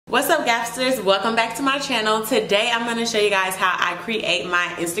What's up, Gabsters? Welcome back to my channel. Today I'm going to show you guys how I create my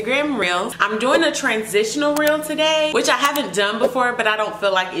Instagram reels. I'm doing a transitional reel today, which I haven't done before, but I don't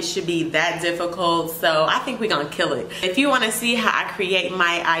feel like it should be that difficult, so I think we're going to kill it. If you want to see how I create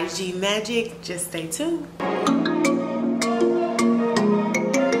my IG magic, just stay tuned.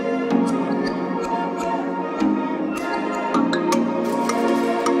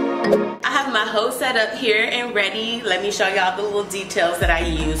 My whole setup here and ready. Let me show y'all the little details that I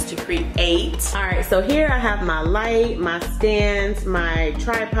use to create. All right, so here I have my light, my stands, my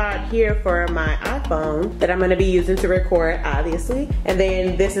tripod here for my iPhone that I'm gonna be using to record, obviously. And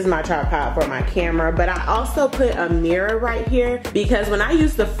then this is my tripod for my camera, but I also put a mirror right here because when I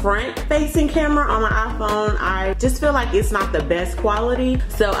use the front facing camera on my iPhone, I just feel like it's not the best quality.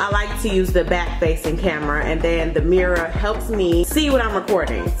 So I like to use the back facing camera, and then the mirror helps me see what I'm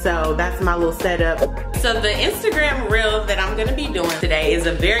recording. So that's my little setup. So the Instagram reel that I'm gonna be doing today is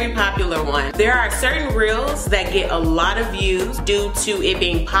a very popular one. There are certain reels that get a lot of views due to it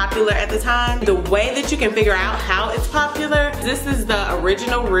being popular at the time. The way that you can figure out how it's popular, this is the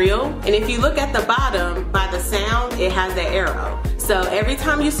original reel, and if you look at the bottom by the sound, it has that arrow. So every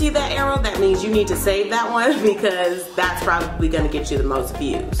time you see that arrow, that means you need to save that one because that's probably gonna get you the most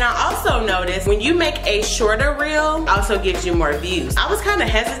views. Now also notice when you make a shorter reel, it also gives you more views. I was kind of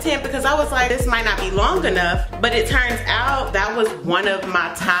hesitant because I was like, this might not be long enough, but it turns out that was one of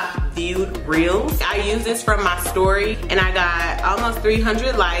my top viewed reels. I use this from my story and I got almost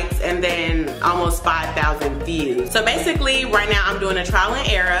 300 likes and then almost 5,000 views. So basically right now I'm doing a trial and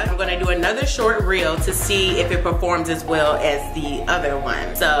error. I'm gonna do another short reel to see if it performs as well as the other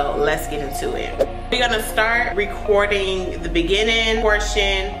one. So let's get into it. We're gonna start recording the beginning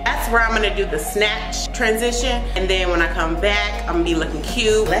portion. That's where I'm gonna do the snatch transition. And then when I come back, I'm gonna be looking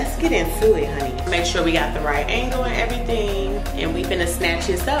cute. Let's get into it, honey. Make sure we got the right angle and everything. And we finna snatch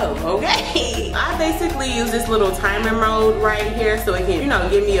this up, okay? I basically use this little timer mode right here so it can, you know,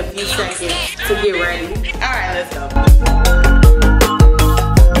 give me a few seconds to get ready. All right, let's go.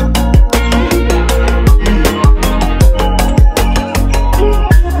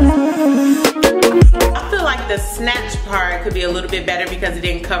 The snatch part could be a little bit better because it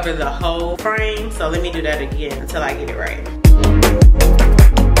didn't cover the whole frame. So let me do that again until I get it right.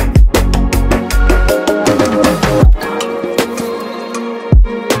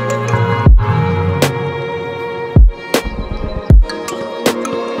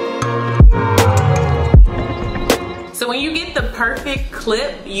 So when you get the perfect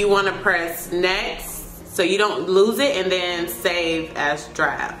clip, you want to press next so you don't lose it and then save as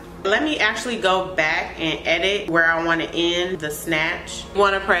draft. Let me actually go back and edit where I want to end the snatch. You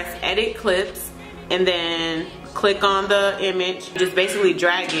want to press edit clips and then click on the image. Just basically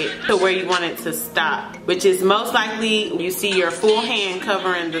drag it to where you want it to stop, which is most likely you see your full hand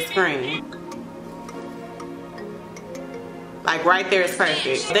covering the screen. Like right there is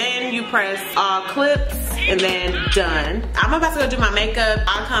perfect. Then you press all clips and then done. I'm about to go do my makeup.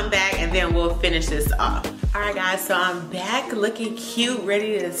 I'll come back and then we'll finish this off. Alright guys, so I'm back looking cute,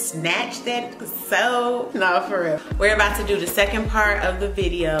 ready to snatch that. So, no, for real. We're about to do the second part of the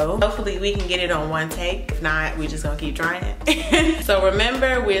video. Hopefully we can get it on one take. If not, we just gonna keep trying it. So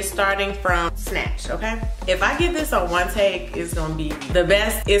remember, we're starting from snatch, okay? If I get this on one take, it's gonna be the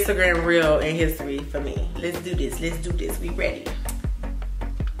best Instagram reel in history for me. Let's do this, let's do this, we ready.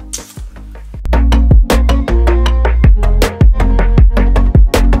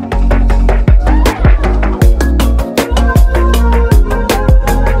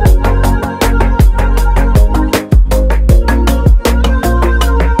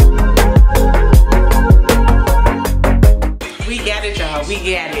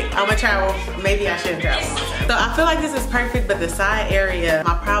 I'm gonna try one. Maybe I shouldn't try one more time. So I feel like this is perfect, but the side area,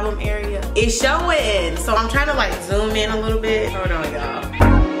 my problem area, is showing. So I'm trying to like zoom in a little bit. Hold on, y'all.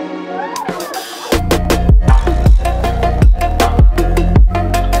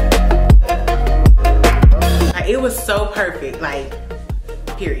 Like, it was so perfect, like,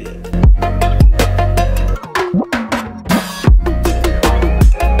 period.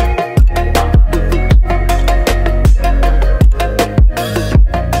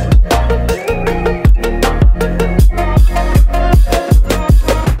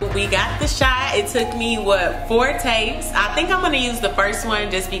 It took me, what, 4 takes. I think I'm gonna use the first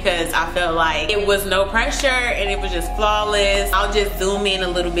one just because I felt like it was no pressure and it was just flawless. I'll just zoom in a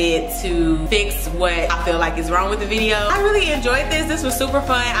little bit to fix what I feel like is wrong with the video. I really enjoyed this. This was super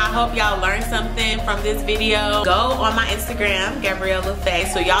fun. I hope y'all learned something from this video. Go on my Instagram, Gabrielle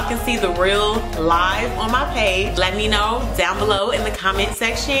LaFaye, so y'all can see the reel live on my page. Let me know down below in the comment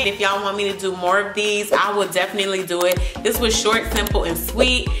section. If y'all want me to do more of these, I will definitely do it. This was short, simple, and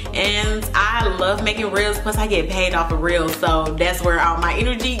sweet. and I love making reels, plus I get paid off of reels, so that's where all my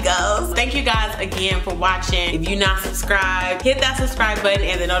energy goes. Thank you guys again for watching. If you're not subscribed, hit that subscribe button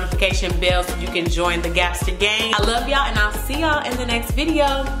and the notification bell so you can join the Gabster gang. I love y'all, and I'll see y'all in the next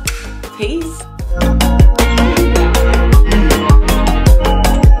video. Peace.